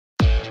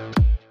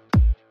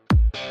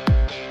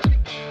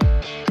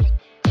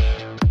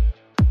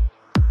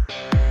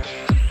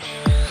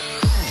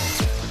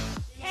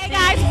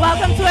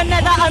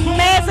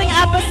amazing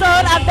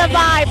episode of The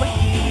Vibe.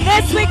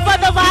 This week for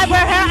The Vibe,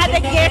 we're here at the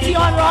Gaiety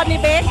on Rodney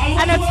Bay,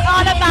 and it's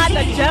all about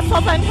the Just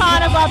for Fun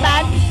Carnival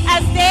Band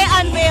as they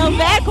unveil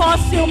their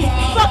costumes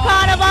for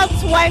Carnival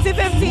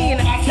 2015.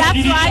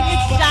 That's right,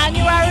 it's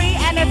January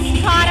and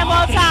it's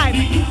Carnival time.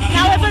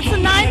 Now if it's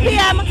 9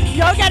 p.m.,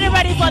 you're getting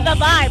ready for The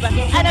Vibe.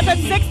 And if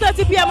it's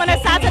 6:30 p.m. on a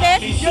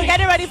Saturday, you're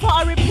getting ready for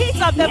a repeat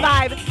of The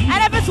Vibe. And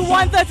if it's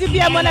 1:30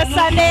 p.m. on a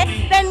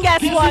Sunday, then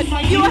guess what?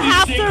 You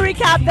have to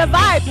recap The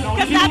Vibe,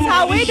 because that's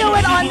how we do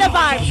it on The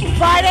Vibe.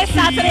 Friday,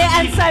 Saturday,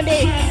 and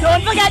Sunday.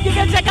 Don't forget, you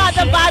can check out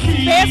The Vibe's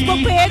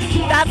Facebook page.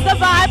 That's The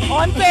Vibe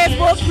on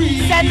Facebook.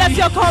 Send us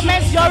your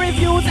comments, your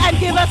reviews, and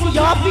give us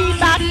your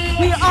feedback.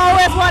 We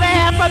always want to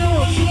hear from you.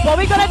 What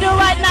we're going to do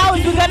right now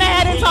is we're going to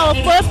head into our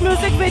first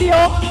music video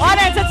on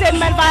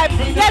Entertainment Vibe.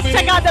 Let's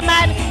check out the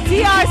man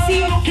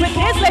DRC with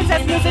his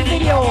latest music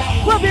video.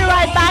 We'll be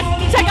right back.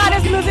 Check out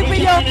his music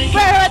video.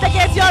 We're here at the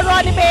Gaiety on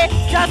Rodney Bay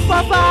just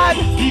for fun.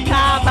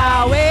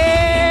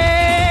 Kabawe.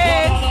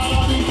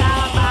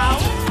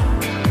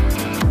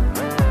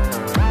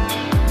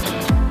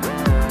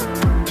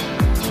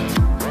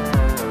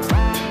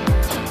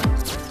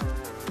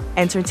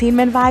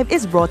 Entertainment Vibe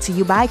is brought to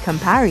you by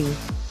Campari.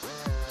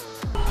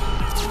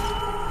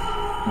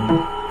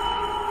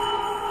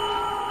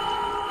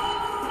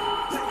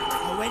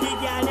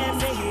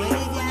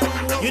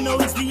 You know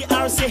it's the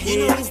RC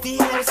here. And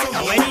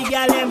when the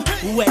gal them,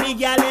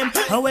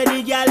 and when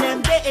the gal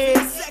them, they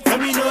is.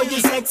 And we know you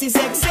sexy,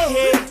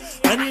 hey.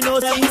 And you know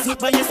that we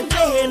super, you're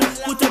playing.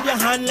 Put up your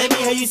hand, let me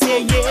hear you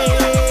say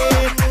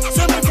yeah.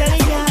 So me tell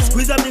ya,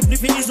 squeeze up the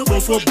flippy is go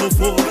for.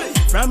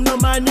 From no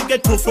man you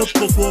get puff up.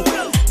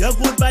 Your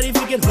good body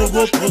fi get hug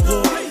up.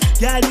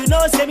 Girl, you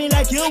know say me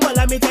like you, well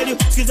let me tell you,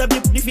 squeeze up the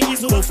flippy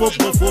is go for.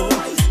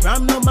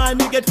 From no man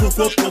you get puff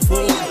up.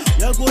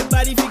 Your good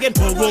body fi get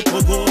hug up.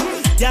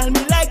 Girl,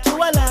 me like you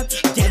a lot.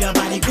 Get your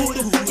body good,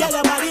 get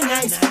your body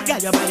nice,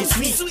 get your body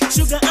sweet,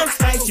 sugar and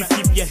spice. You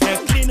keep your hair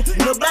clean,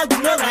 no bags,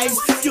 no rice.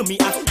 You me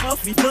a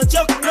coffee, no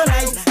joke, no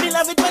rice. Me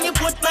love it when you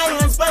put my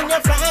hands on your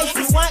fries.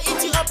 You want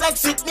eat you up like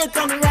sweet milk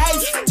and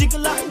rice.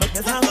 Jiggle up, but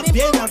there's how a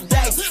pair of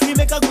dice. We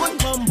make a good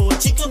combo,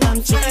 chicken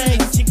and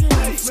chives.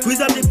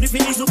 Squeeze up the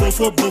flippy is go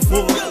for.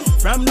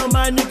 From no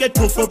man you get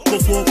puff up.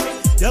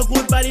 Your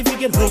good body fi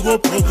get hug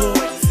up.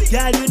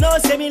 Girl, you know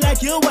say me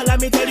like you, well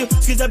let me tell you,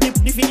 squeeze up the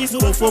flippy is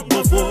go for.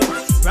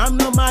 From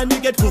no man you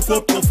get puff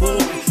up.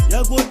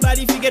 Your good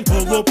body fi get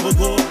hug up.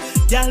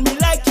 Girl, me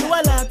like you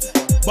a lot.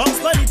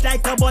 Bounce on it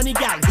like a bunny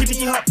girl,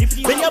 hippity hop.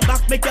 When your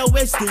back make your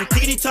waist do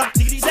tickety top.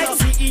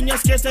 Sexy in your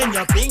skirt and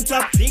your pink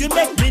top. You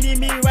make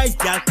me rise,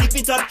 girl, keep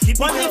it up.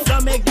 On the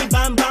floor make the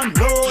bam bam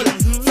roll.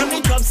 From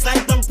the top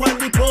slide down on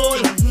the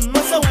pole.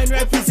 Must wine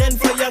represent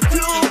for your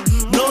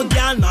crew. No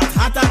girl not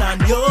hotter than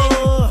you.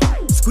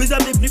 Squeeze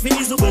up the flippy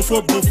is go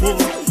for.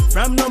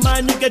 From no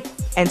man you get.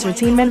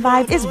 Entertainment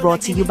Vibe is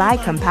brought to you by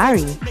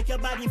Campari.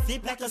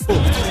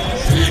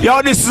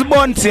 Yo, this is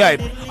Bunty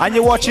Hype, and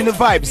you're watching The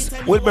Vibes.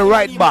 We'll be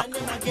right back.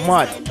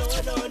 Mad.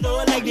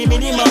 Like the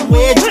minimum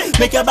wage.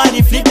 Make your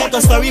body flip like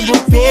a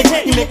storybook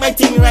page. You make my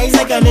thing rise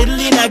like a needle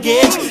in a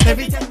gauge.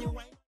 Every time you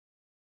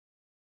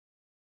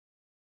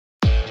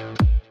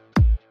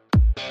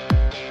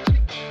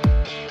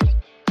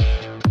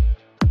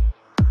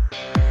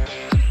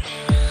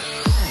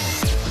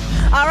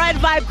Alright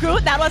Vibe crew,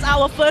 that was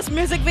our first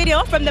music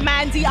video from the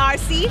man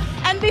DRC.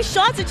 And be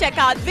sure to check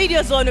out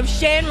Video Zone with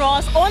Shane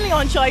Ross only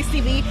on Choice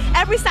TV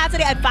every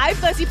Saturday at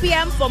 5:30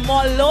 p.m. for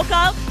more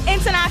local,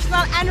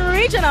 international and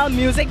regional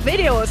music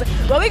videos.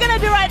 What we're going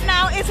to do right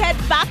now is head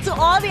back to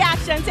all the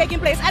action taking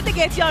place at the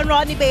Gaiety on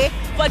Rodney Bay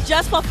for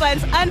Just for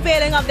Fun's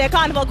unveiling of their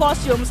carnival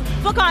costumes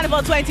for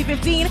Carnival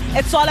 2015.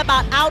 It's all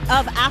about Out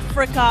of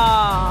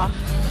Africa.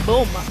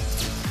 Boom.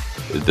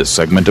 This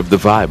segment of The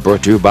Vibe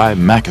brought to you by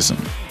Mackeson.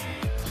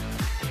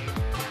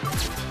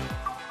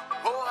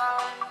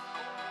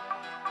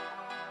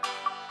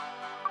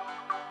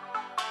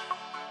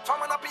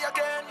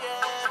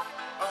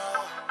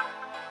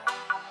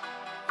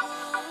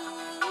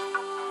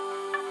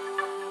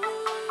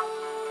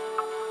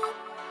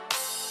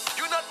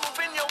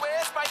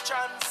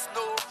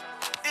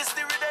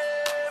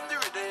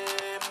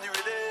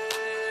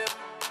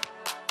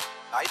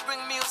 I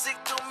bring music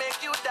to make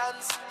you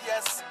dance,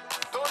 yes.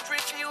 Don't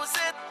refuse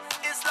it,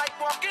 it's like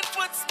walking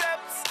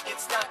footsteps.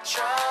 It's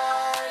natural,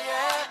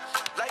 yeah.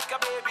 Like a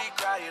baby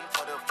crying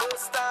for the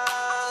first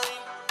time.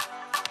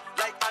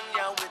 Like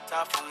Anya with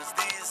her first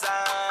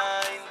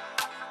design.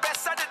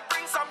 Best I did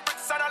bring some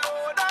bricks and a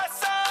load of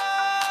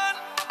sand.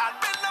 And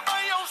build up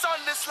my house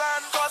on this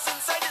land. Cause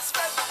inside this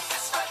fed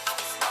is my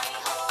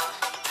home.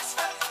 This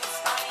fed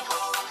is my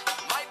home.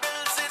 My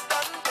bills is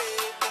done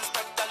paid.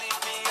 Inspector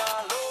leave me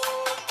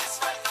alone. This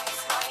fed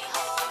is my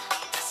home.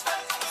 This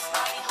fed is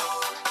my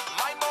home.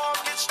 My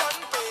mortgage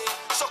done paid.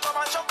 So come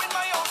and jump in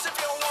my house if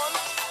you want.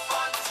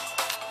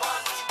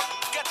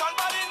 Get on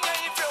bad in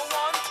here if you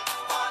want.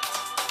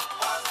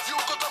 You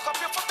could hook up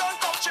your foot on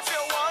couch if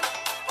you want.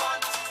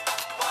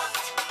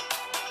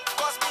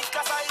 Cause me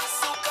casa is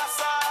su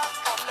casa.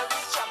 From the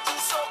beach up to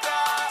Soca.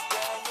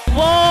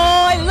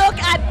 Boy, look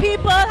at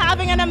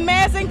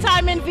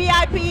time in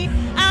VIP.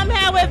 I'm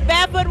here with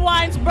Bedford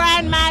Wine's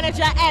brand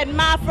manager, Ed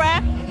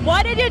Mafre.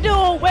 What did you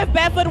do with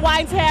Bedford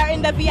Wine's here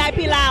in the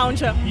VIP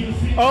lounge?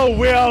 Oh,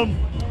 well,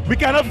 we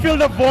kind of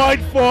filled the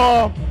void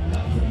for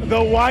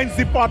the wines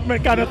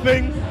department kind of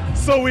thing.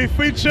 So we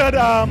featured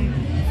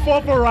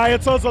 4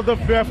 varietals of the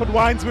Bedford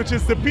wines, which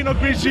is the Pinot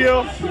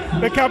Grigio,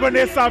 the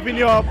Cabernet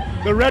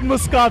Sauvignon, the Red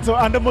Moscato,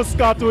 and the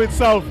Moscato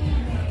itself.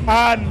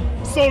 And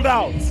sold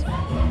out.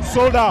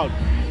 Sold out.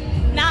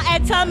 Now,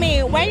 Ed, tell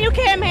me, when you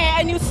came here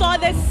and you saw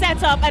this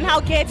setup and how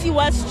Gaiety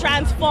was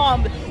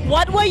transformed,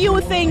 what were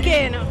you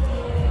thinking?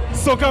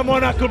 Soca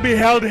Monarch could be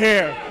held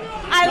here.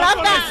 I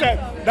love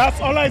that. That's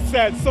all I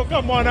said.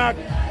 Soca Monarch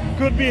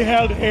could be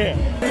held here.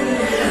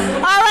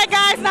 All right,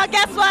 guys, now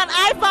guess what?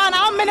 I found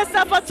our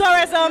Minister for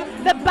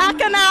Tourism, the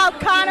Bacchanal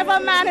Carnival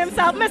man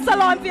himself, Mr.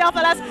 Lon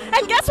Theophilus.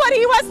 And guess what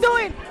he was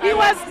doing? He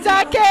was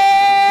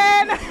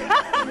ducking.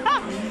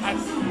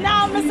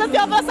 Now, Mr.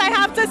 Theophilus, I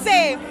have to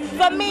say,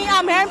 for me,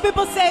 I'm hearing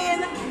people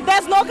saying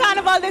there's no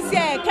carnival this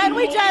year. Can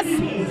we just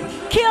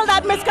kill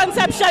that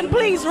misconception,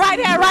 please, right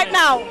here, right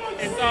now?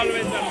 It's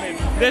always a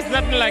myth. There's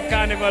nothing like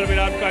carnival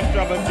without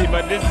controversy,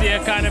 but this year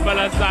carnival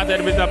has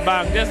started with a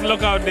bang. Just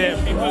look out there.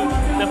 People,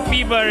 the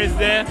fever is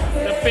there,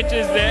 the pitch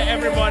is there,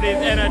 everybody is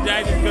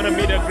energized. It's going to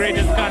be the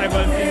greatest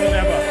carnival season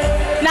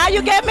ever. Now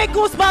you gave me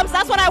goosebumps.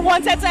 That's what I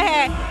wanted to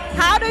hear.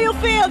 How do you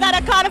feel that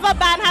a carnival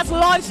band has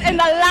launched in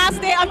the last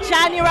day of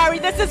January?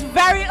 This is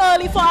very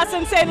early for us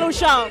in St.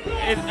 Lucia.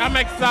 I'm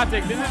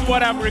ecstatic. This is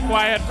what I've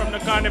required from the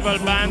carnival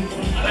band,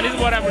 and this is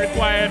what I've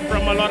required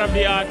from a lot of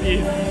the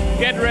artists.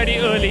 Get ready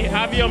early,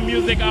 have your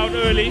music out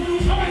early,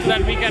 so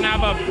that we can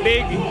have a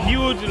big,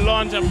 huge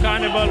launch of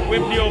carnival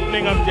with the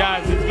opening of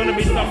jazz. It's going to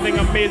be something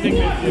amazing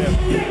this year.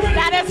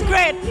 That is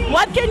great.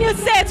 What can you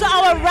say to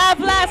our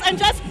revelers and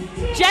just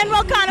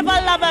general carnival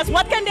lovers?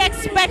 What can they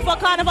expect for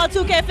Carnival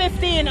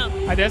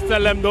 2K15? I just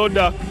tell them don't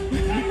duck.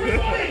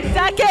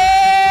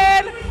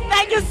 Ducking!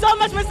 Thank you so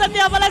much, Mr.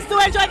 Theophilus. Do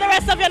enjoy the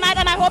rest of your night,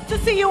 and I hope to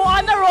see you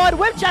on the road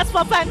with Just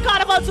for Fun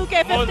Carnival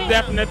 2K15. Most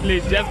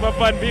definitely. Just for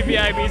Fun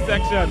VVIP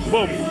section.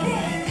 Boom.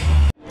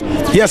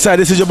 Yes, sir,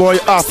 this is your boy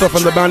Arthur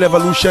from the band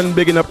Evolution,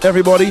 bigging up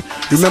everybody.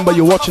 Remember,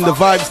 you're watching The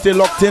Vibe, stay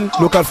locked in,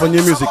 look out for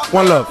new music.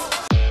 One love.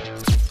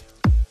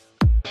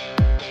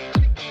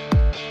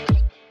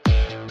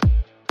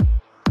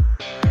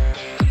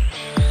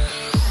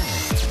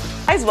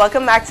 Guys,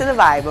 welcome back to The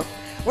Vibe.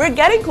 We're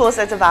getting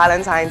closer to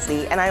Valentine's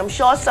Day, and I am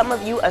sure some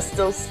of you are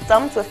still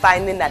stumped with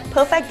finding that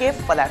perfect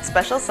gift for that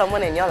special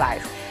someone in your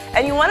life.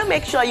 And you want to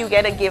make sure you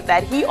get a gift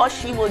that he or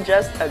she will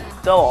just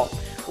adore.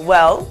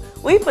 Well,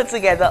 we put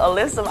together a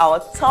list of our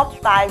top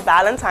 5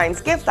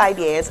 Valentine's gift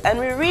ideas, and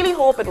we really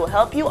hope it will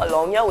help you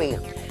along your way.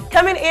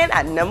 Coming in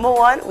at number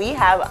 1, we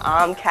have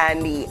Arm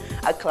Candy.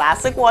 A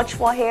classic watch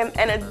for him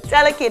and a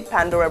delicate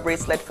Pandora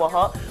bracelet for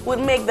her would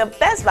make the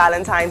best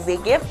Valentine's Day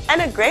gift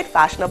and a great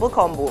fashionable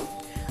combo.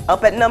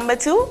 Up at number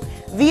 2,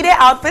 V-Day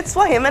outfits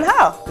for him and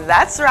her.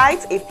 That's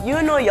right, if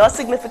you know your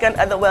significant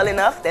other well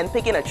enough, then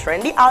picking a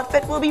trendy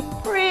outfit will be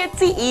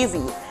pretty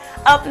easy.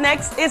 Up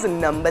next is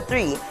number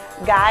 3.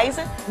 Guys,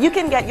 you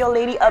can get your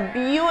lady a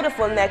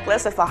beautiful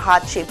necklace with a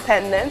heart-shaped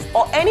pendant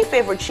or any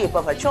favorite shape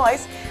of her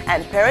choice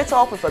and pair it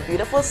off with a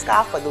beautiful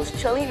scarf for those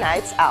chilly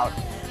nights out.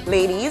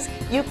 Ladies,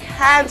 you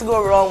can't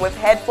go wrong with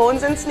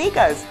headphones and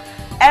sneakers.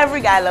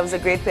 Every guy loves a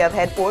great pair of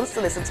headphones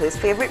to listen to his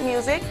favorite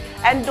music,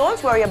 and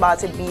don't worry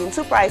about it being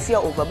too pricey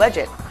or over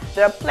budget.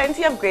 There are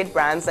plenty of great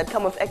brands that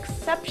come with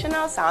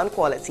exceptional sound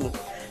quality.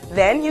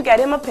 Then you get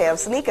him a pair of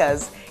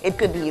sneakers. It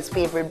could be his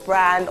favorite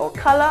brand or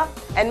color,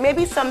 and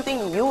maybe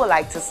something you would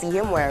like to see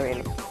him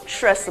wearing.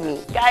 Trust me,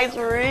 guys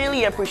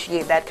really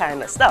appreciate that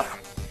kind of stuff.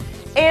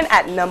 In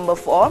at number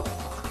 4,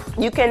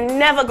 you can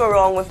never go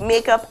wrong with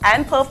makeup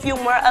and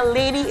perfume where a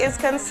lady is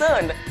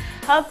concerned.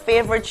 Her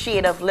favorite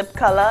shade of lip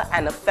color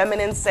and a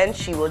feminine scent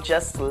she will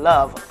just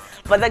love.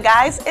 For the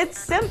guys, it's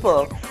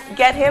simple.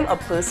 Get him a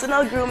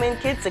personal grooming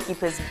kit to keep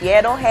his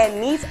beard or hair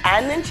neat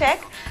and in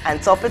check,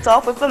 and top it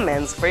off with a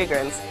men's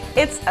fragrance.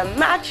 It's a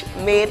match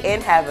made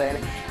in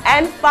heaven.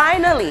 And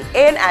finally,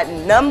 in at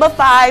number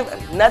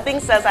 5, nothing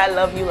says I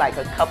love you like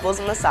a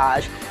couple's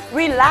massage.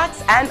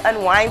 Relax and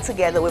unwind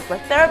together with a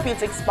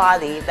therapeutic spa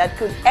day that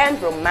could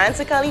end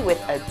romantically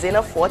with a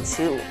dinner for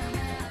 2.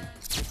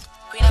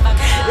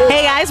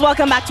 Hey guys,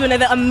 welcome back to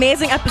another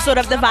amazing episode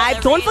of The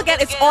Vibe. Don't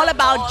forget, it's all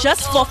about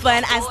Just for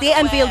Fun as they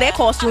unveil their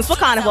costumes for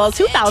Carnival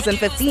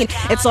 2015.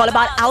 It's all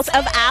about Out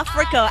of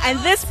Africa, and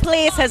this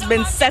place has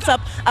been set up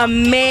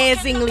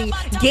amazingly.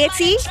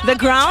 Gaiety, the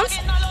grounds,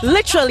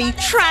 literally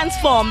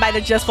transformed by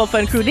the Just for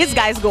Fun crew. These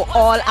guys go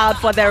all out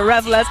for their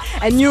revelers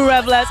and new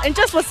revelers, and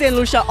just for St.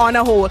 Lucia on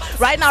a whole.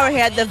 Right now we're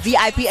here at the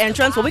VIP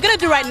entrance. What we're going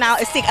to do right now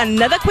is take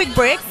another quick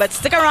break, but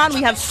stick around.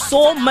 We have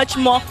so much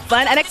more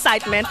fun and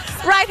excitement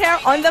right here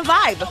on The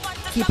Vibe.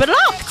 Keep it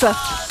locked.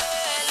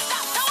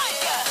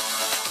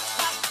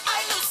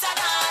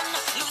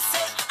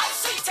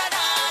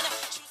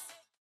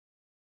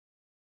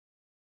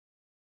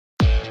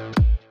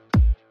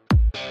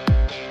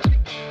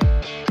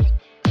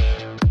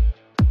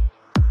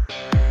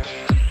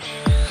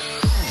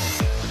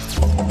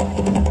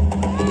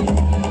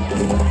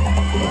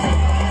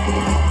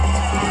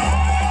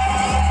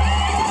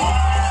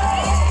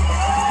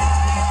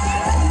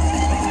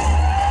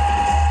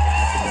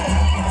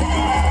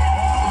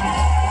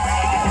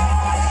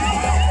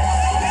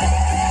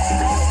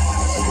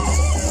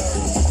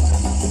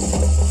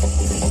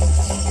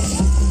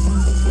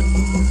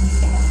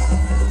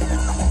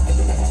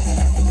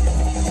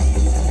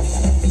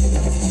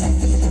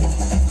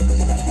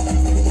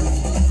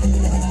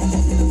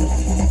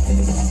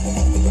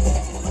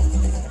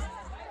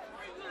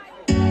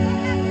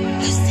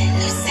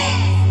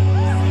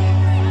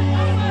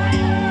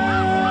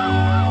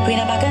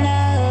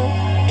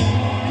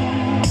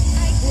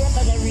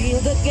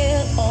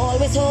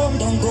 at home,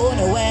 don't go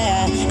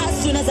nowhere.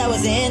 As soon as I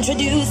was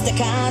introduced to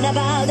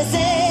Carnival, they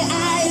say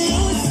I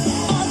lose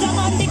all the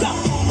on the ground.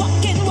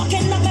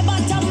 Walking up my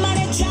bottom and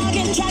it's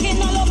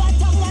dragging all over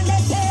tongue and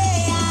they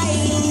say I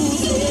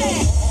lose.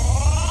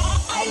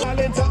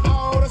 I into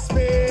outer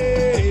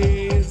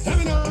space. Let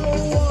me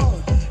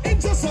know.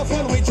 It's just so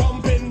fun we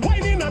jumping,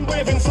 whining and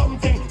waving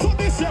something. So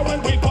this year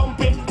when we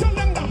pumping, tell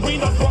them that we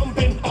not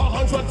bumping.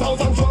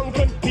 100,000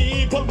 drunken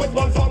people with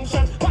one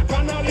function.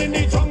 Bacchanal in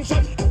the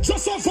junction.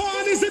 Just so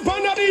fun is the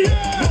band of the year.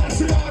 Launch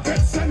the rocket,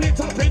 send it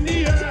up in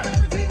the air.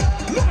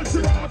 Launch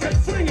the rocket,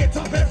 fling it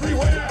up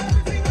everywhere.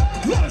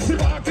 Launch the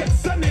rocket,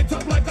 send it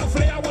up like a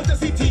flare. I want to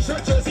see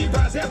t-shirt, jersey,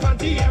 brassiere,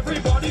 panty.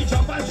 Everybody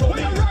jump and show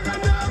me. Where you rag on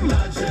them?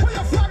 Where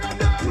you flag on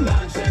them?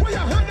 Where you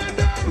hand on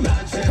them?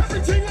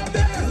 Everything up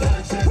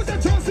there. Put your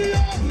jersey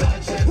on.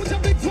 Put your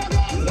big flag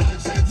on.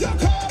 Your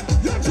car,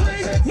 your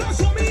drink. Now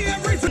show me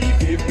everything.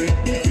 Give me.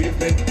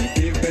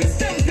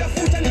 Stamp your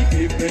foot and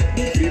give me.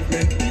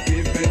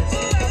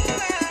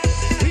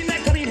 We not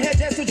coming here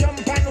just to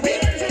jump and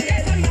wait.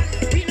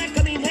 We not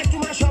coming here to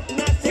mash up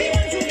nothing.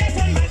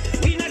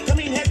 We not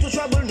coming here to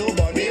trouble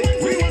nobody.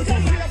 We want to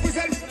free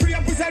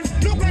up ourselves.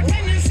 Look like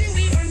when you see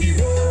we on the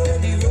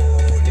road,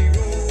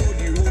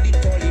 it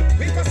calling.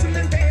 We custom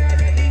and pay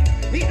already.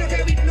 We don't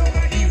care with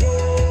nobody.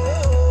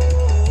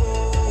 Road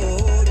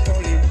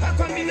calling. I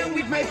come in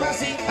with my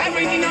posse. I'm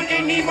waiting on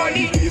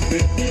anybody. Give me.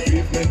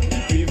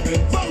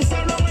 Bounce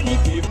around and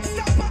give me.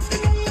 Stop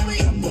passing on me.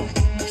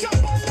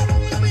 Jump on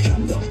me.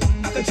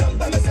 I can jump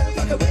by myself. I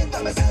can wait by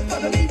myself. I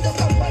don't need no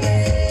company.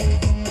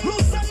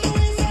 Loose and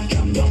Louisa.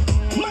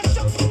 Mash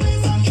up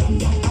Louisa.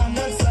 I'm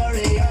not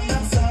sorry.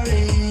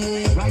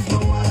 Right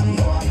now I have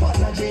no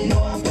apology.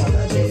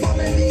 For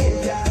my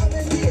behavior.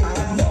 I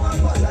have no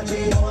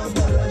apology.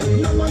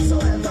 None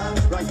whatsoever.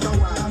 Right now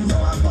I have no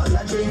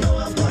apology.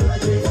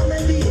 For my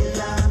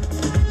behavior.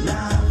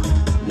 Nah.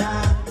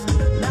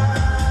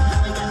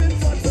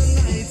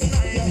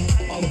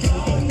 I'm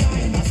cloud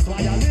nine. That's why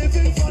I'm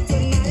living for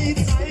tonight.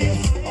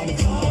 I'm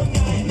cloud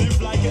nine.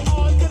 Live like it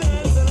all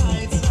today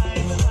tonight.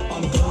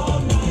 I'm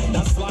cloud nine.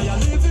 That's why I'm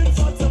living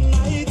for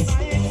tonight.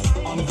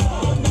 I'm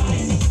cloud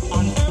nine.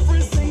 On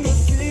every single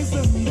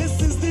season, this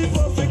is the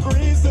perfect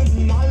reason.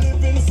 My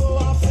living so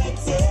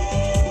affected.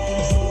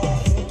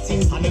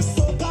 And the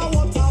soca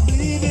water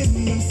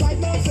bleeding inside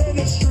my vein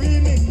is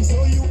streaming,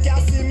 so you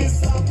can't see me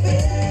stop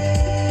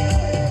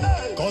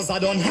there. Cause I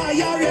don't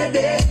high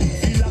already.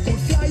 Feel I could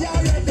fly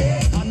already.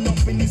 I'm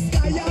up in the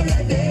sky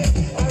already.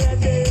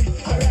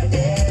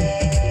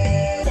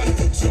 Well,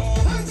 put your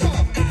hands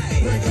up.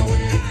 Break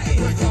away.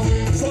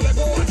 So let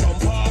go and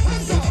jump up.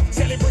 Hands up.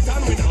 Celebrate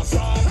and we not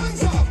stop.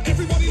 Hands up.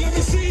 Everybody let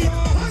me see your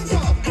hands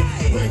up.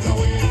 Break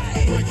away.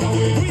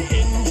 We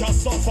in just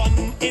so fun.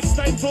 It's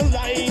time to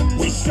line.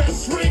 We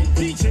stress free.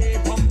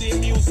 DJ pump the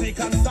music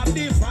and start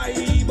the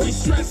vibe. We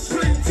stress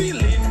free.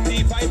 Feeling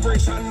the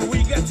vibration.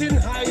 We getting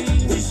high.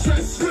 We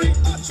stress free.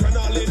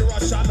 Adrenaline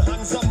rush and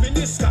hands up in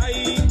the sky.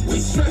 We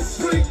stress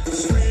free.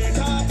 Straight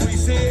up we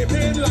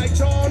saving like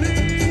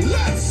Johnny.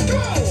 Let's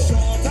go.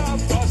 Short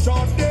after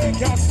short they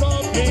can't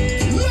stop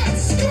me.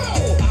 Let's go.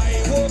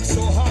 I work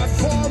so hard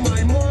for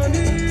my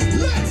money.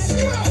 Let's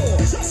go.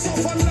 Just so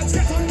fun, let's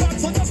get on that.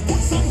 So just put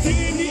something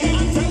in the air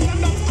and tell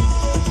them that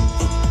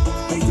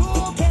I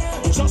don't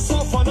care. Just so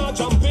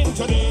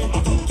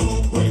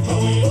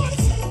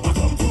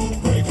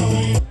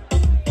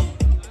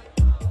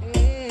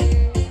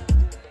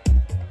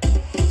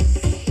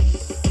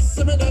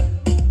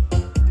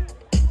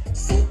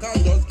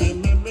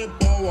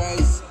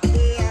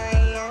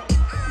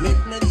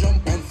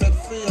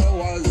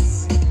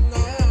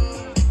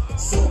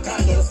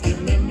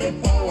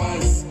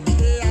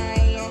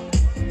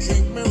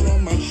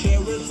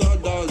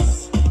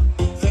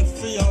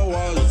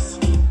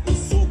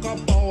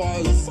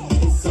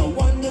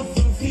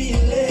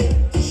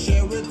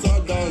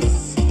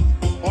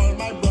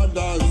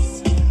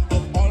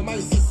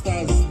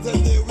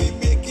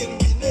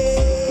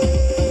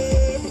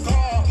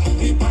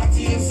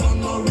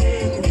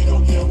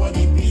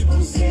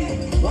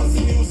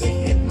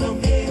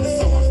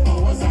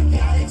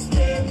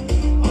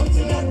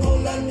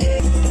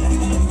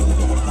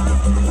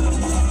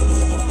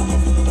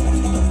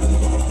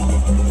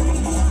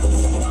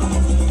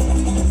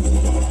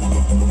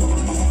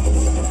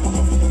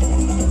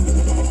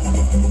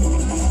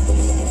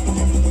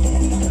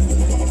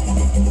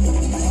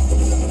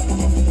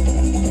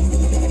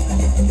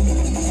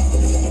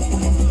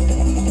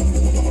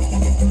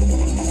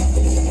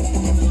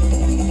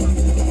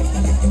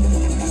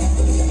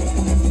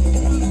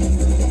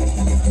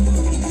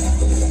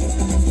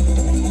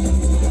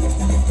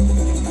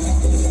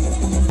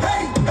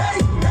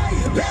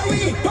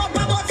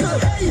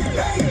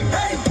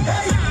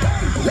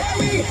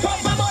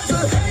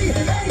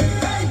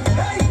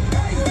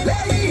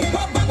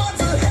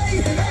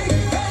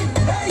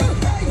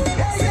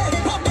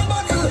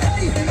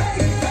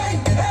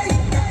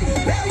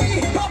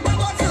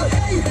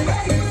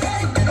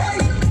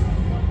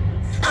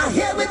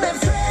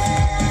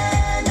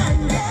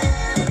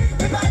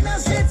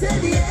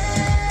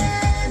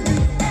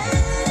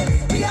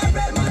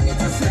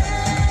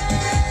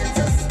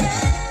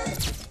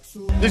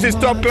This is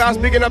top class,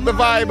 picking up the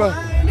vibe.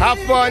 Have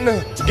fun,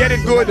 get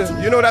it good.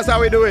 You know that's how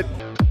we do it.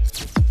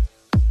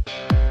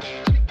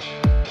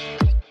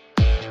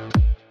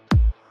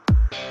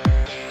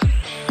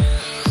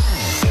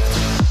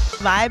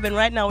 Vibe, and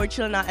right now we're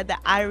chilling out at the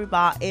Irie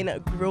Bar in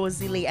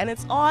Grosley, and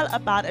it's all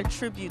about a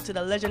tribute to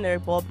the legendary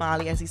Bob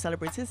Marley as he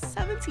celebrates his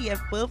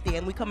 70th birthday,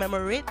 and we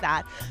commemorate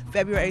that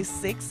February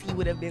 6th. He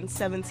would have been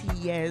 70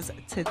 years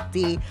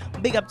today.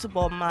 Big up to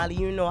Bob Marley,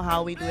 you know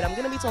how we do it. I'm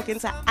going to be talking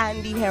to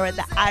Andy here at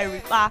the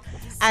Irie Bar.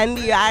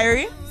 Andy,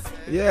 Irie?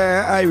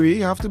 Yeah, Irie,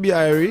 have to be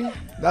Irie.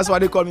 That's why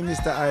they call me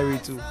Mr.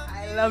 Irie too.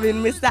 I love it,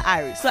 Mr.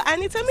 Irie. So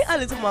Andy, tell me a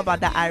little more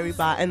about the Irie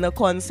Bar and the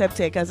concept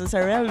here, because it's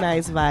a real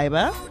nice vibe,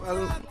 huh?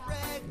 Well,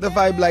 the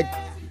vibe like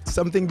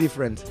something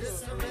different.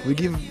 We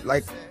give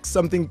like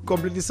something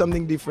completely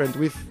something different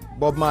with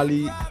Bob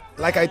Marley.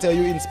 Like I tell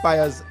you,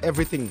 inspires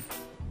everything.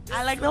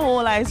 I like the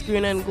whole ice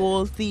green and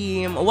gold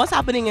theme. What's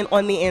happening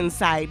on the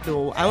inside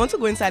though? I want to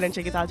go inside and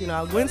check it out, you know.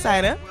 I'll go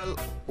inside, eh?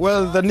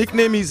 Well, the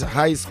nickname is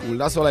high school.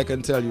 That's all I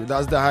can tell you.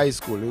 That's the high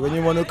school. When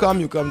you want to come,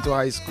 you come to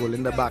high school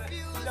in the back.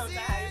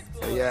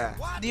 Yeah.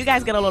 Do you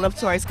guys get a lot of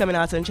tourists coming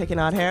out and checking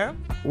out here?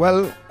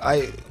 Well,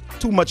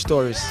 too much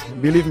tourists.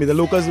 Believe me, the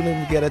locals don't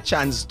even get a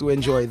chance to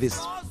enjoy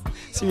this.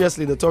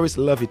 Seriously, the tourists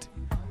love it.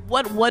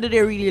 What do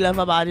they really love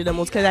about it the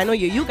most? Because I know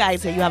you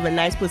guys here, you have a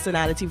nice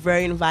personality,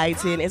 very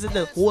inviting. Is it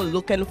the whole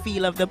look and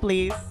feel of the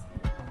place?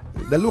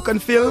 The look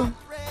and feel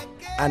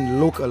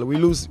and local. We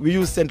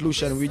use St.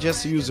 Lucian. We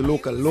just use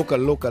local.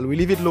 We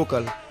leave it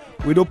local.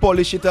 We don't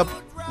polish it up.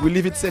 We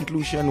leave it St.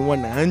 Lucian,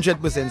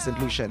 100% St.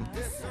 Lucian.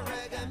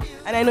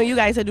 And I know you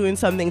guys are doing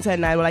something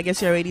tonight. Well, I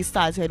guess you already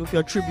started with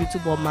your tribute to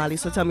Bob Marley.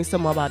 So tell me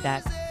some more about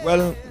that.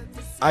 Well,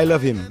 I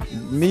love him.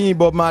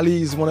 Bob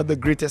Marley is one of the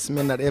greatest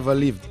men that ever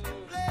lived.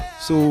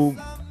 So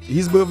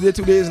his birthday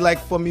today is like,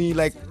 for me,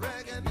 like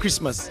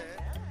Christmas.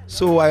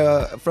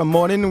 So from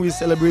morning we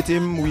celebrate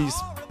him. We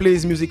play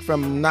his music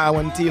from now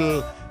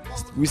until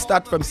we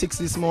start from 6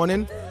 this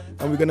morning,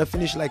 and we're gonna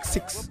finish like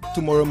 6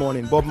 tomorrow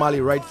morning. Bob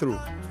Marley right through.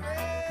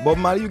 Bob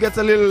Marley, you get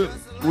a little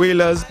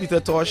Wailers, Peter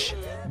Tosh,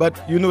 but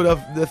you know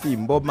the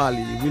theme. Bob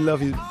Marley, we love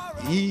him.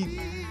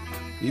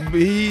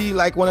 He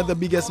like one of the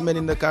biggest men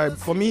in the Caribbean.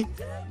 For me,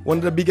 one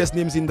of the biggest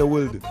names in the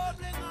world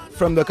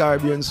from the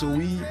Caribbean. So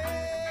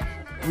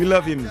we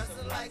love him.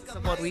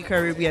 Support we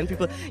Caribbean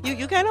people.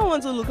 You kind of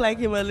want to look like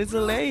him a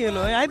little, you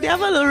know. They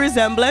have a little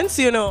resemblance,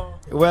 you know.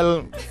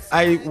 Well,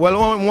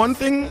 one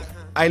thing,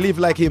 I live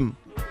like him.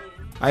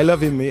 I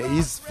love him.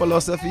 His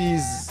philosophy,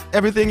 his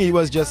everything. He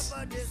was just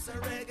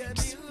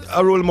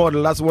a role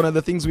model. That's one of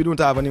the things we don't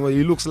have anymore.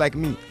 He looks like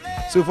me.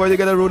 So for you to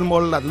get a role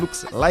model that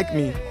looks like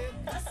me,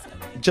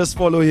 just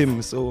follow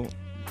him. So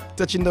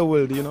touching the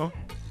world, you know.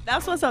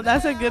 That's what's up.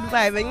 That's a good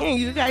vibe. And yeah,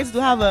 you guys do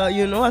have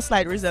a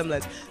slight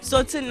resemblance.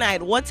 So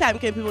tonight, what time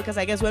can people, because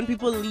I guess when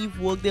people leave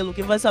work, they're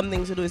looking for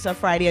something to do. It's a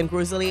Friday, and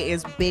Grosley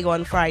is big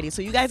on Friday.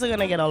 So you guys are going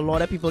to get a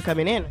lot of people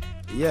coming in.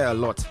 Yeah, a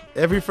lot.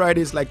 Every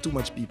Friday is like too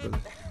much people.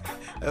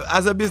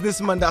 As a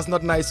businessman, that's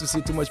not nice to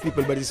see too much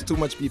people, but it's too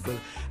much people.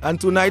 And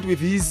tonight with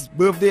his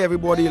birthday,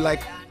 everybody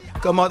like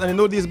come out. And you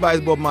know this bar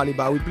is Bob Marley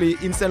bar. We play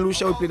in St.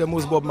 Lucia, we play the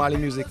most Bob Marley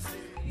music.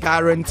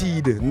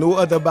 Guaranteed. No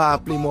other bar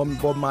play more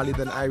Bob Marley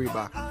than Irie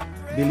Bar.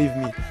 Believe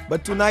me.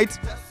 But tonight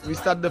we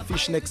start the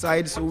fish next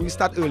side, so we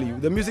start early.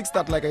 The music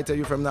start like I tell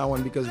you from now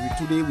on, because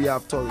today we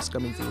have tourists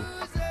coming through.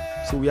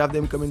 So we have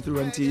them coming through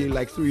until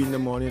like 3 in the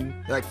morning,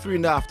 like 3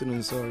 in the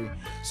afternoon, sorry.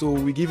 So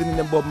we giving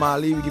them Bob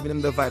Marley, we giving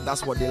them the vibe.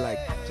 That's what they like.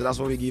 So that's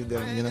what we give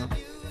them, you know.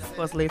 Of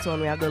course, later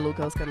on we have the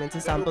locals coming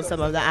to sample some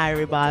of the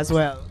Irie Bar as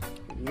well.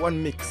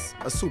 One mix,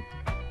 a soup.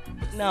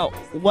 Now,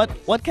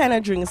 what kind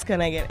of drinks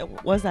can I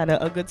get? Was that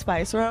a good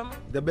spice rum?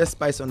 The best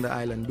spice on the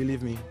island,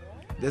 believe me.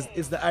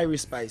 It's the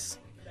Irish spice.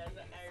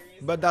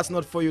 But that's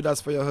not for you, that's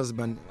for your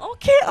husband.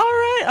 Okay, all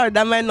right. Or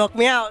that might knock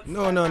me out.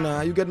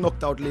 No. You get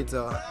knocked out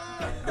later.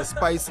 The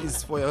spice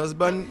is for your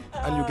husband,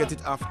 and you get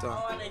it after. I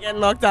want to get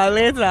knocked out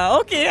later.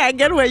 Okay, I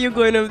get where you're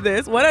going with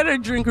this. What other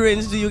drink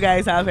range do you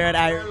guys have here at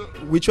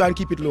Irie? We try and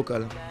keep it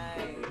local.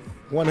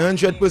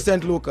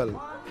 100%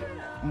 local.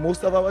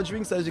 Most of our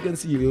drinks, as you can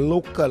see,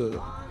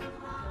 local.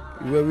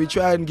 Where we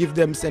try and give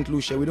them St.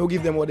 Lucia. We don't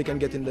give them what they can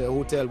get in the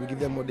hotel. We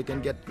give them what they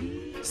can get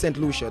St.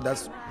 Lucia.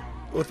 That's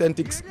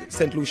authentic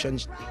St. Lucian.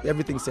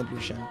 Everything St.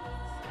 Lucian.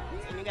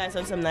 And you guys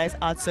have some nice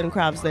arts and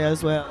crafts there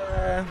as well.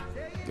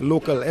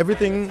 Local.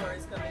 Everything.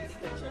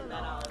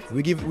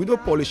 We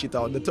don't polish it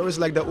out. The tourists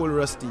like the old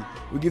rusty.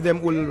 We give them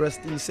old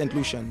rusty St.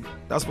 Lucian.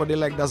 That's what they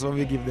like. That's what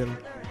we give them.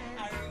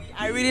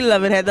 I really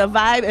love it here. The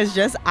vibe is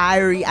just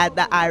Irie at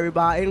the Irie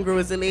Bar in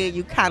Grosley.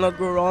 You cannot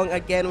go wrong.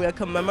 Again, we are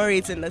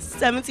commemorating the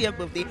 70th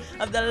birthday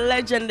of the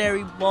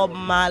legendary Bob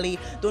Marley.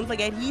 Don't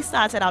forget, he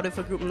started out with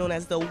a group known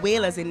as the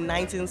Wailers in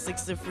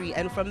 1963.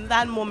 And from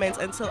that moment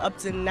until up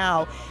to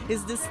now,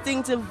 his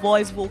distinctive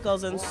voice,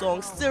 vocals, and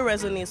songs still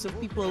resonates with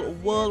people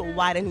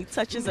worldwide. And he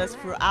touches us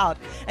throughout.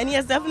 And he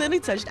has definitely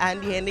touched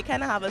Andy here. And they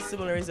kind of have a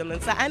similar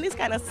resemblance. So Andy's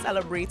kind of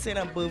celebrating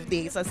a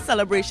birthday. It's a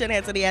celebration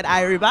here today at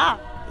Irie Bar.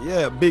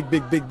 Yeah, big.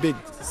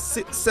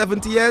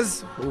 70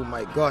 years? Oh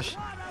my gosh.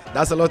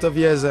 That's a lot of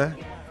years, eh?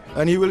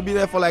 and he will be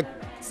there for like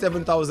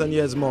 7,000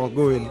 years more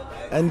going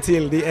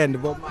until the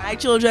end. But my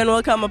children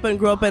will come up and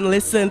grow up and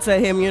listen to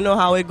him. You know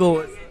how it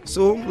goes.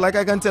 So, like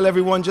I can tell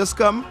everyone, just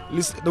come.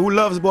 Listen, who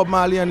loves Bob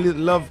Marley and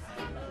love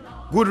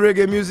good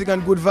reggae music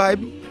and good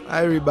vibe,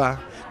 Irie Bar.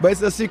 But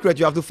it's a secret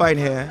you have to find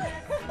here.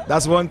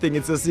 That's one thing,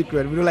 it's a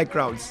secret. We don't like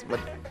crowds. But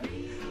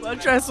well,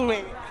 trust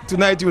me.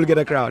 Tonight you will get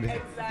a crowd.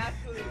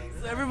 Exactly.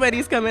 So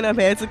everybody's coming up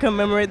here to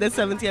commemorate the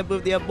 70th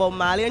birthday of Bob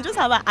Marley and just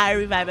have an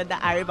Irie vibe at the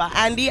Irie Bar.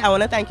 Andy, I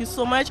want to thank you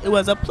so much. It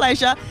was a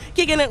pleasure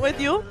kicking it with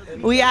you.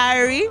 We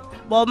Irie,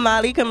 Bob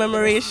Marley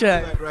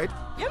commemoration. Right?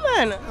 Yeah,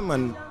 man. Yeah,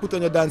 man. Put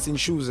on your dancing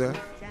shoes, eh?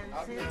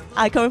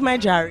 I come with my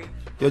Jari.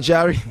 Your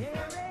Jari?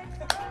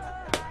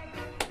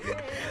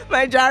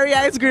 My Jari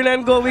ice green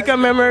and gold we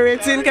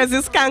commemorating because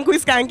it's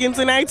skanking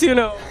tonight, you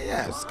know.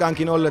 Yeah,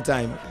 skanking all the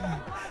time.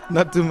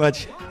 Not too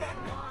much.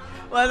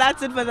 Well,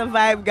 that's it for the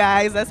vibe,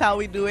 guys. That's how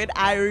we do it.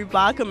 Irie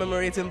Bar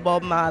commemorating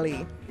Bob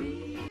Marley.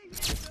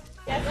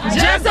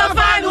 Just a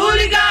fine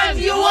hooligans,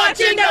 you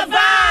watching the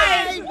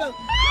vibe.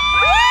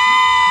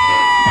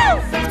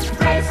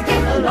 Praise to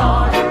the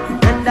Lord,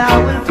 and I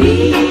will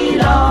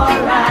feel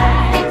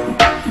alright.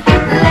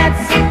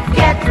 Let's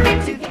get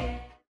together.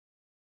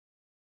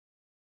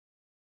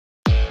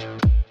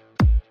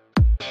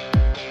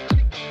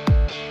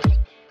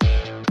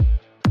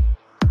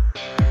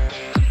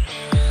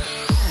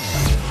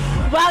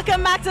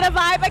 Welcome back to the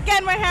vibe.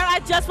 Again, we're here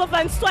at Just for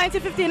Fun's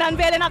 2015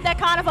 unveiling of their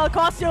carnival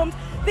costumes,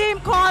 theme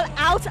called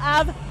Out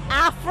of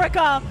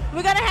Africa.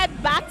 We're gonna head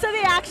back to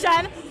the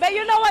action, but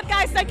you know what,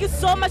 guys? Thank you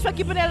so much for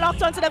keeping it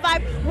locked onto the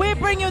vibe. We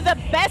bring you the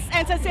best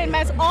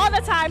entertainment all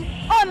the time,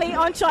 only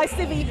on Choice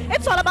TV.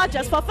 It's all about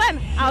Just for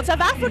Fun, Out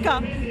of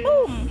Africa.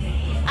 Boom.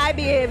 I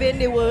behave in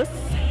the worst.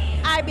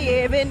 I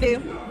behave in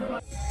the...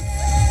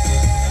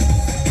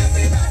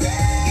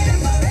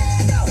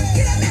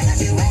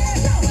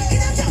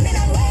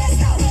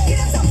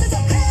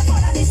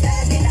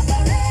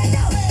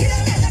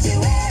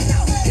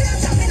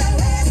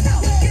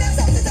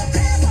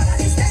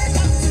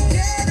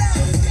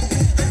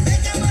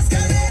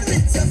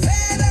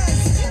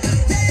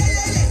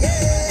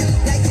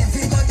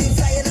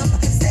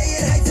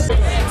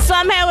 So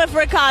I'm here with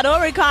Ricardo.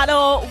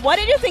 Ricardo, what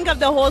did you think of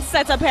the whole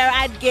setup here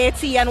at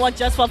Gaiety and what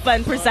Just for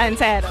Fun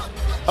presented?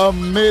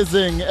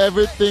 Amazing.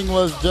 Everything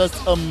was just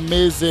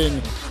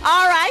amazing.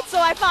 All right, so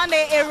I found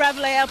a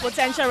reveler, a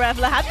potential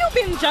reveler. Have you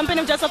been jumping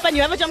with Just for Fun?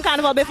 You ever jumped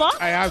carnival before?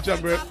 I have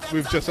jumped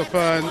with Just for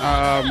Fun.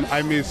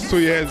 I missed 2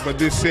 years, but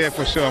this year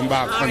for sure I'm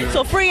back. All right,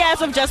 so 3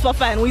 years of Just for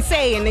Fun. We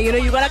saying, you know,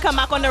 you're gonna come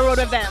back on the road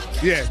with them.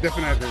 Yeah,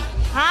 definitely.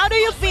 How do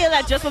you feel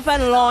that Just for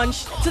Fun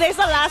launched? Today's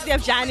the last day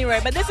of January,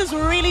 but this is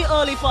really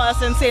early for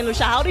us in St.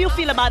 Lucia. How do you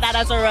feel about that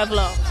as a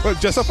reveler? Well,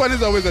 Just for Fun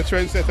is always a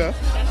trendsetter,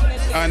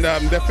 and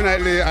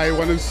definitely I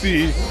want to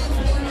see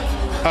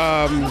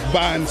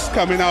bands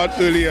coming out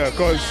earlier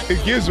because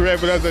it gives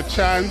revelers a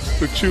chance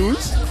to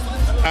choose,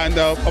 and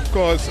of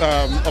course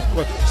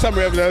some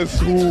revelers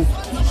who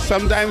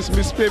sometimes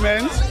miss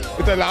payments,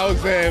 it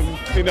allows them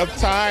enough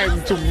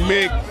time to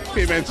make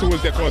payments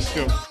towards their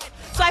costume.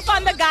 So I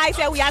found the guys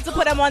here, we had to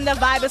put them on the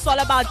vibe. It's all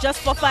about Just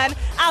for Fun,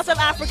 Out of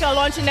Africa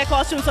launching their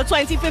costumes for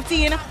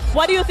 2015.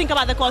 What do you think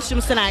about the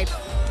costumes tonight?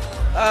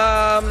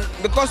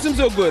 The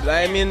costumes were good.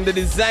 I mean, the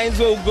designs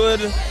were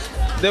good.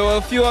 There were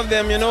a few of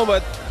them, you know,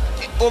 but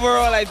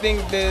overall I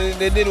think they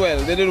did well.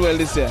 They did well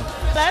this year.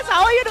 Bess,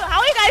 how are you doing? How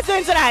are you guys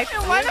doing tonight?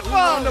 Wonderful.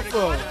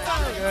 Wonderful.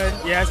 Pretty good.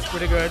 Yes,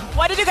 pretty good.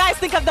 What did you guys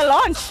think of the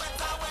launch?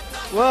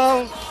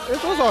 Well,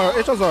 it was alright.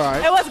 It was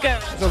alright. It was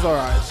good. It was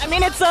alright. I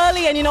mean, it's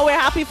early and you know we're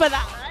happy for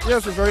that.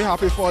 Yes, we're very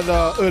happy for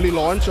the early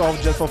launch of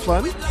Just for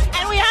Fun.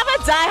 And we have a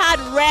die-hard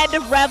red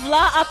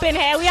reveler up in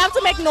here. We have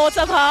to make note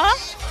of her.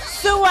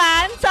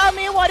 Suwan, tell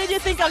me, what did you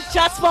think of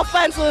Just for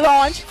Fun's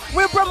launch?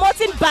 We're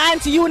promoting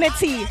band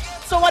unity.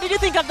 So what did you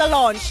think of the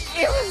launch?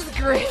 It was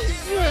great.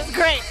 It was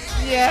great.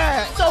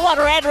 Yeah. So what,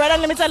 Red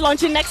Unlimited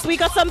launching next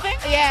week or something?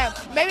 Yeah,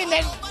 maybe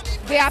next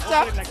day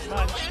after. Next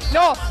month.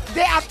 No,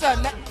 day after,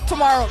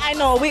 tomorrow. I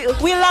know, we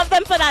love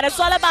them for that. It's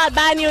all about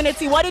band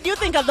unity. What did you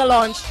think of the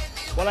launch?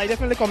 Well, I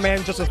definitely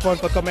commend Just for Fun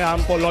for coming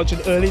out for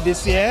launching early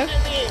this year.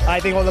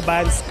 I think all the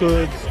bands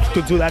could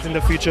do that in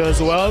the future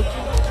as well.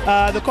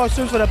 The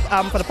costumes for the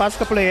past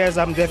couple of years,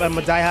 I'm a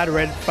diehard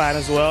Red fan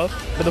as well.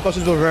 But the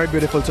costumes were very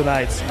beautiful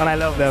tonight, and I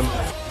love them.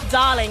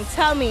 Darling,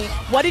 tell me,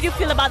 what did you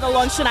feel about the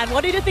launch tonight?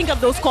 What did you think of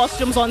those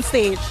costumes on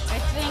stage? I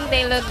think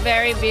they look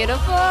very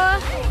beautiful.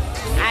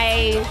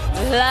 I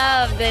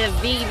love the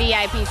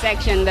VVIP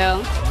section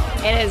though.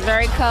 It is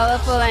very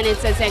colorful and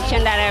it's a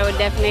section that I would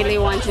definitely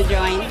want to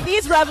join.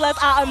 These revelers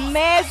are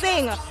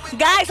amazing.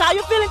 Guys, how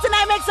you feeling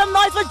tonight? Make some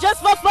noise for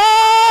Just for Fun!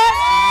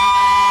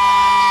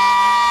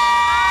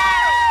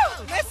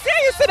 Let's see,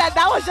 you see that?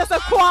 That was just a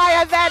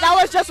choir there. That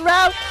was just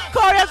well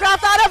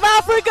choreographed out of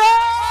Africa!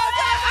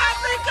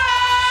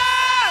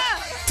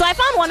 So I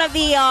found one of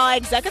the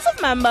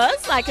executive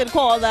members, I could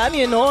call them,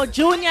 you know,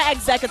 junior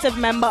executive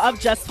member of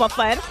Just for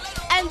Fun.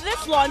 And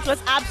this launch was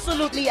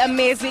absolutely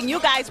amazing. You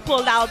guys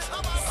pulled out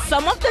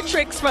some of the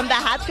tricks from the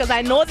hat, because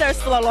I know there's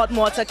still a lot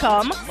more to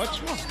come.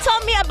 Much more. Tell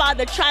me about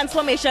the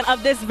transformation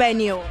of this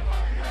venue.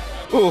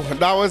 Oh,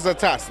 that was a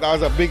task. That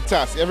was a big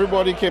task.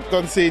 Everybody kept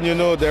on saying, you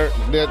know,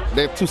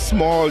 they're too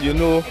small, you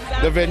know,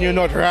 the venue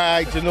not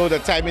right, you know, the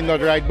timing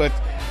not right. But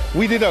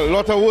we did a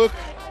lot of work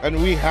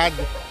and we had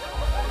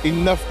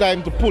enough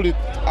time to pull it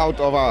out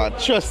of our.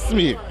 Trust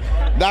me,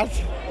 that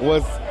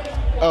was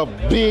a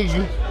big.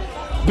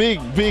 He's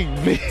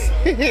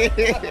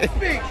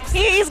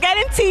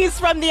getting teased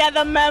from the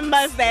other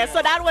members there.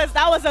 So that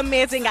was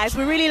amazing, guys.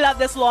 We really love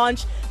this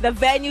launch. The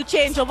venue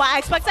changeover. I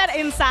expected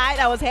inside.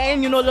 I was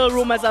hearing, you know, little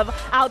rumors of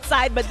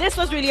outside, but this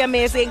was really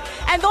amazing.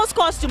 And those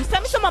costumes,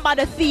 tell me something about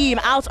the theme,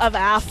 Out of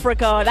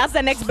Africa. That's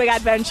the next big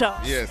adventure.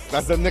 Yes,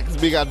 that's the next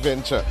big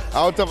adventure.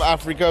 Out of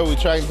Africa, we're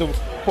trying to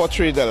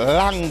portray the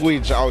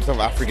language out of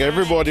Africa.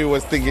 Everybody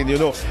was thinking, you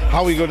know,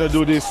 how are we going to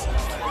do this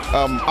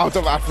out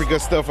of Africa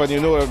stuff, and you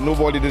know,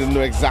 nobody didn't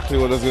know exactly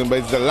what was going on, but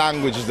it's the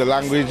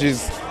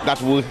languages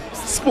that were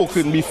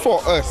spoken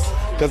before us,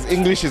 because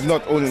English is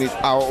not only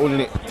our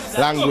only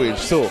language.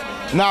 So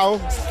now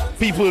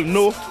people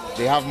know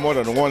they have more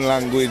than one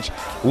language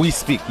we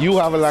speak. You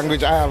have a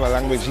language, I have a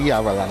language, he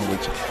have a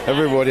language.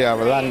 Everybody have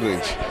a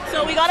language.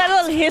 So we got a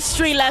little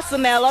history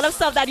lesson there, a lot of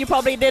stuff that you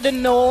probably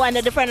didn't know, and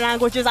the different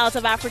languages out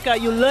of Africa.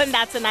 You learned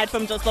that tonight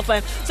from Just for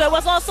Fun. So it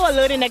was also a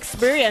learning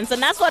experience,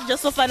 and that's what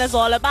Just for Fun is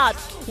all about.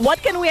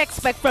 What can we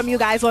expect from you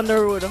guys on the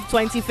road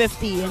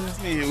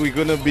 2015? We're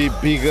gonna be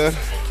bigger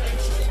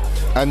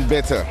and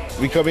better.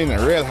 We come in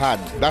real hard.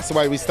 That's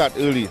why we start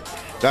early.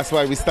 That's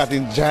why we start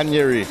in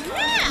January.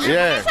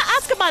 Yeah. To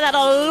ask about that,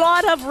 a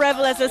lot of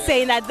revelers are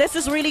saying that this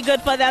is really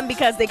good for them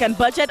because they can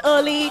budget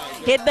early,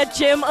 hit the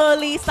gym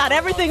early, start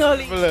everything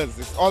early. Revelers.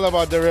 It's all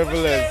about the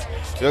revelers.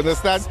 You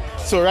understand?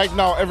 So right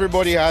now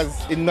everybody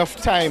has enough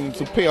time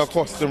to pay a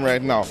costume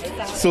right now.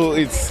 So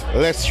it's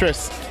less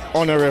stress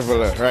on a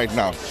reveler right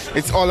now.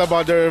 It's all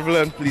about the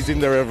reveler and pleasing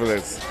the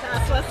revelers.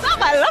 That's what's up.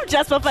 I love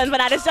Just for Fun for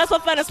that. It's Just for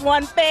Fun. It's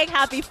one big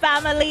happy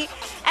family.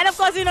 And of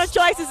course, you know,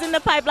 Choice is in the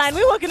pipeline.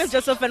 We're working with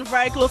Just for Fun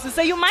very closely.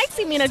 So you might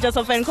see me in a Just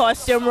for Fun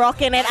costume,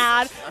 rocking it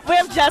out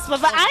with Just for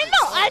Fun. I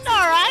know,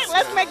 right?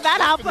 Let's make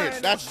that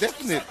happen. That's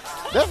definite.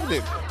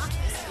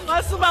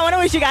 Well, super, I want to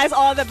wish you guys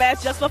all the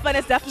best. Just for Fun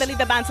is definitely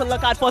the band to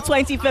look out for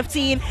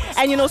 2015.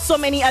 And you know, so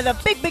many other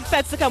big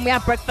fets to come. We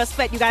have Breakfast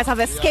Fete. You guys have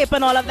Escape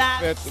and all of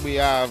that. We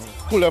have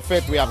Cooler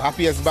Fete. We have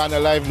Happiest Band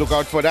Alive. Look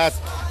out for that.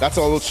 That's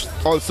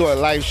also a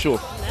live show.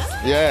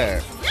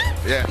 Yeah,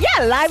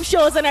 live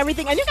shows and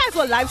everything. And you guys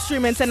were live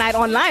streaming tonight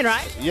online,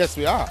 right? Yes,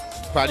 we are.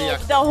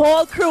 The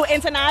whole crew,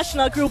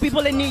 international crew,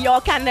 people in New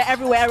York, Canada,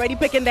 everywhere, already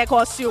picking their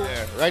costume.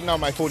 Yeah. Right now,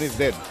 my phone is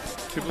dead.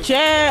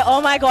 Oh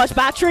my gosh,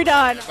 battery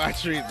done.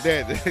 Battery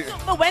dead.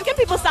 But when can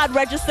people start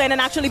registering and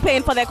actually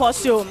paying for their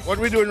costume? What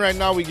we're doing right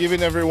now, we're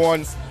giving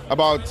everyone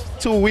about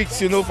 2 weeks,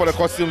 you know, for the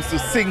costumes to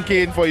sink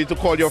in, for you to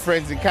call your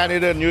friends in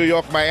Canada, New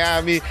York,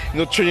 Miami, you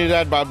know,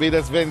 Trinidad,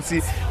 Barbados,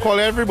 Vinci. Call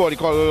everybody,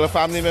 call all the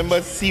family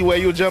members, see where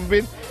you jump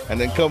in, and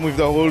then come with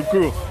the whole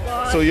crew.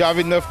 So you have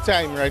enough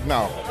time right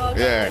now.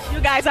 Yeah. You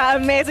guys are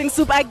amazing.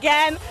 Super.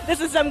 Again, this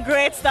is some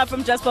great stuff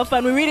from Just for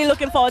Fun. We're really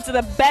looking forward to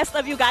the best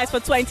of you guys for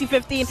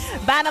 2015.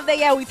 Band of the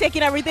Year, we're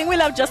taking everything. We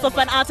love Just for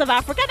Fun out of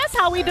Africa. That's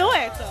how we do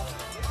it.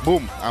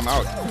 Boom, I'm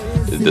out.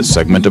 This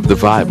segment of The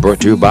Vibe brought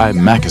to you by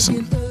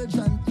Mackeson.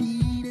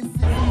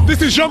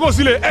 This is Jungle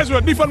Zile,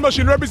 Ezra, Different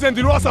Machine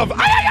representing Wasav.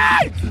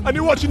 Aye! And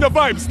you're watching The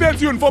Vibe. Stay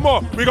tuned for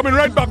more. We're coming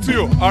right back to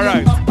you. All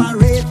right.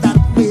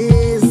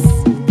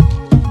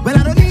 Well,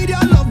 I don't need your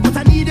love, but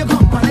I need your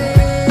company.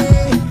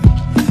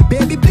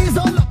 Baby, please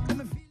don't look.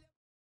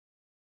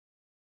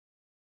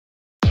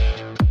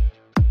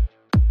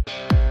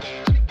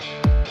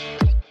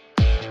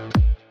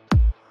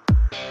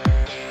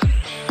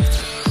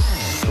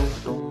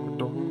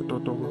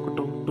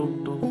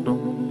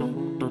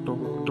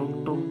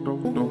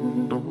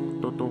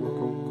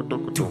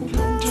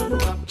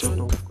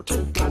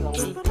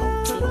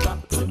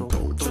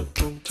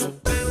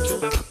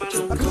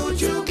 Could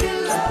you be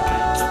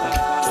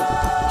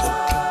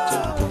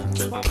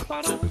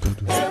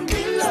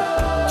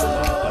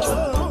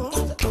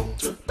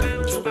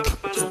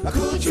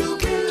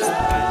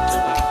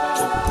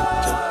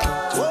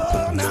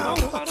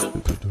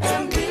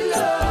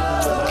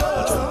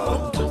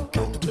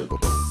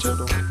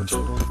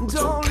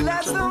don't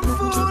let them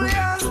fool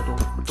ya.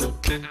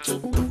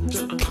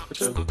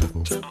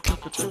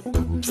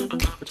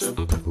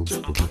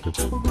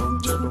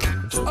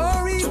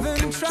 Or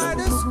even try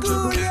to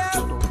school ya.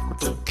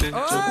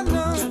 Oh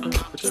no.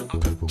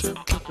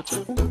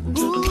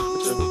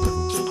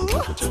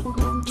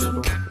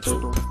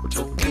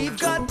 We've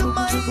got the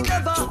mind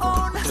of our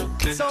own,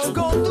 so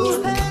go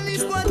to hell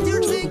if what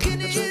you're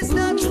thinking is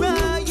not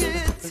right.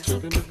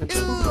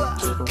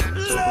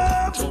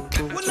 Love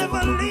will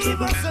never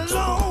leave us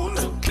alone.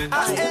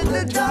 In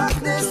the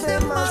darkness,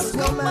 there must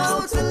come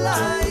out a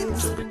light.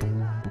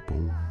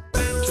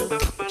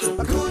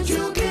 Could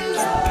you be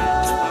loved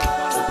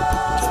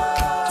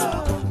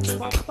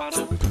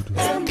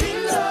and be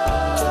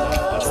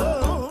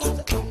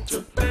loved?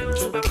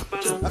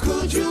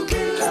 Could you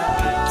be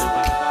loved?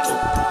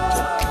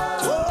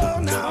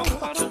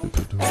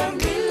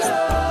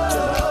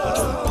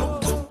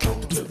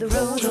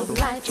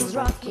 is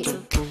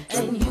rocking,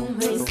 and you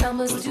may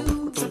stumble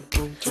too.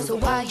 So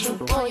why you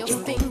point your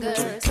finger?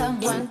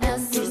 Someone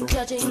else is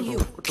judging you.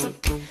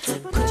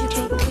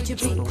 Could you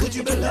belong? Could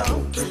you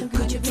belong?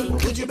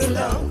 Could you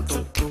belong?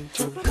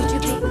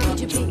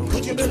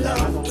 Could you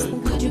belong?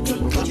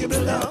 Could you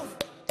belong?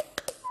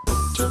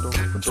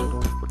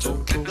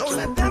 Don't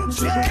let them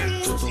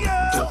change you.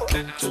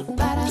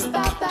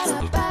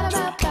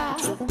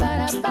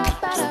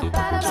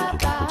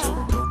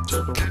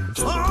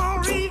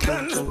 Or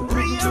even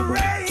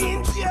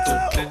rearrange you.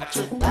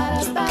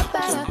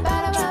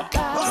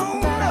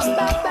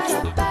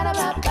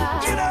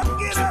 Get up,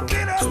 get up,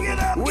 get up, get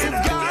up. We've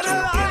got a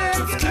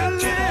life to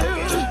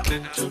live.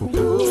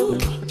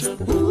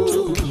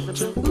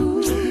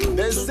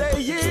 They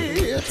say,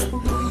 yeah,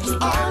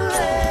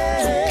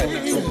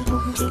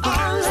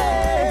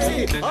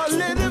 a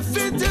little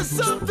fittest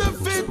of the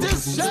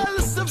fittest shall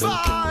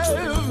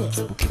survive.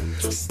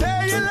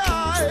 Stay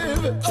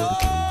alive.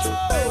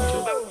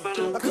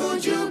 Oh,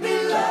 could you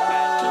be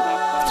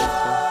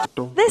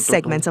loved? This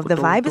segment of The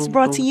Vibe is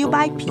brought to you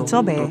by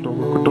Peter Bear.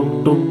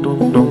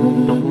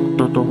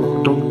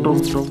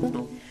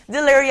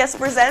 Delirious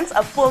presents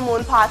a full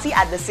moon party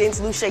at the St.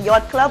 Lucia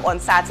Yacht Club on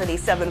Saturday,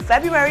 7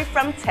 February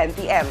from 10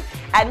 p.m.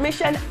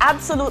 Admission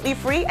absolutely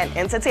free and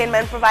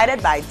entertainment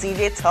provided by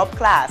DJ Top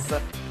Class.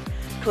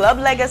 Club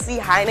Legacy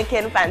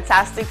Heineken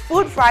Fantastic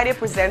Food Friday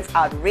presents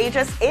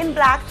Outrageous in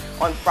Black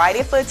on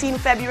Friday, 13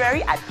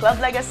 February at Club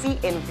Legacy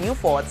in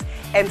Vieux-Fort.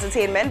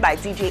 Entertainment by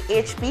DJ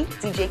HP,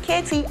 DJ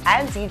KT,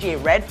 and DJ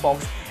Red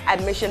Fox.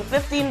 Admission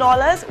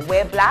 $15,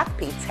 wear black,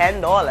 pay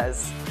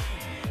 $10.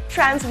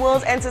 Trans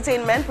World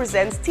Entertainment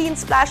presents Teen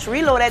Splash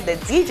Reloaded, the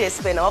DJ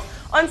spin-off,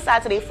 on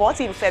Saturday,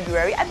 14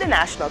 February at the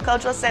National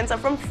Cultural Center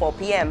from 4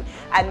 p.m.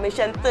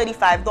 Admission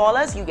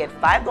 $35, you get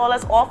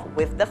 $5 off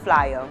with the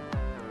flyer.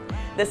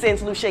 The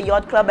St. Lucia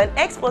Yacht Club and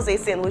Expose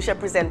St. Lucia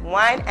present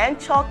Wine and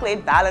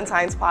Chocolate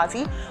Valentine's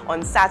Party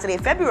on Saturday,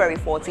 February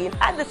 14th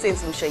at the St.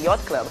 Lucia Yacht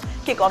Club.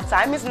 Kickoff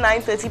time is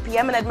 9:30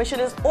 p.m. and admission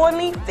is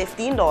only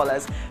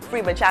 $15.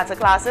 Free bachata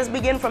classes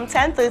begin from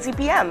 10:30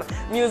 p.m.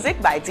 Music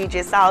by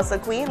DJ Salsa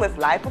Queen with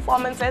live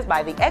performances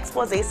by the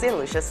Expose St.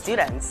 Lucia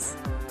students.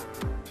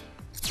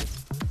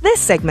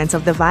 This segment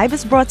of The Vibe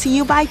is brought to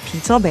you by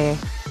Peter Bear.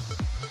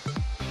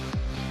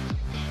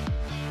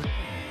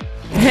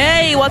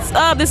 Hey, what's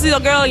up? This is your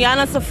girl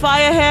Yana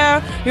Sapphire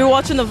here. You're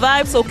watching The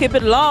Vibe, so keep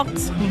it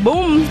locked.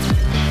 Boom.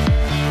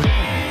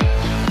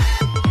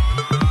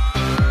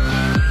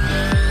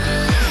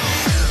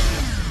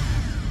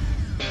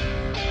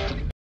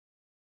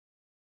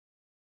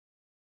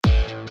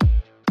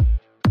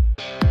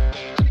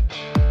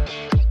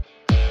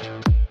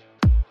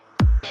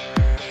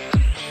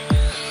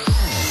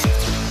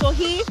 So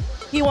he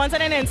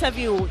wanted an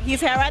interview. He's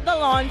here at the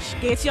launch,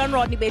 Gacy and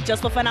Rodney Bay,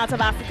 Just for Fun out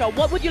of Africa.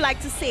 What would you like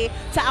to say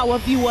to our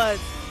viewers?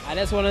 I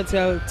just want to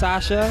tell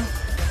Tasha,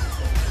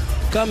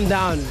 come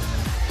down,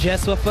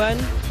 Just for Fun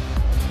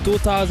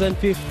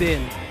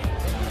 2015.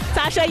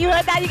 Tasha, you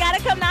heard that? You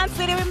gotta come down,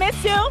 city. We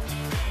miss you.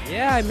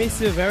 Yeah, I miss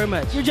you very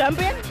much. You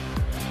jumping?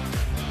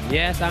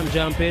 Yes, I'm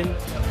jumping.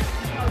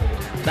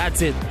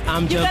 That's it.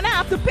 I'm jumping. You're gonna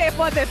have to pay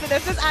for this.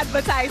 This is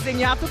advertising.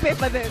 You have to pay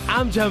for this.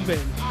 I'm jumping.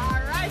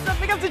 So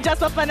big up to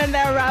Just for Fun and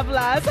their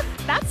Revelers.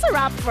 That's a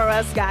wrap for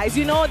us, guys.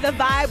 You know The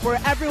Vibe, we're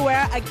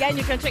everywhere. Again,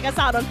 you can check us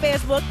out on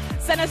Facebook.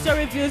 Send us your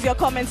reviews, your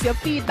comments, your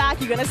feedback.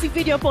 You're gonna see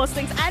video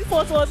postings and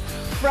photos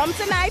from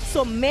tonight,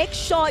 so make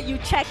sure you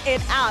check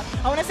it out.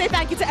 I want to say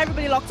thank you to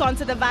everybody locked on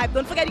to The Vibe.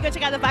 Don't forget you can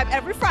check out The Vibe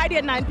every Friday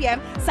at 9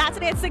 p.m.,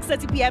 Saturday at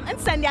 6:30 p.m., and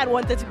Sunday at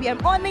 1:30 p.m.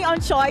 only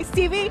on Choice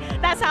TV.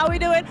 That's how we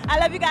do it. I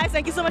love you guys.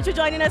 Thank you so much for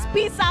joining us.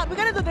 Peace out. We're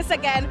gonna do this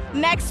again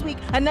next week.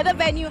 Another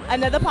venue,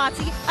 another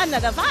party,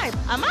 another vibe.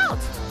 I'm out.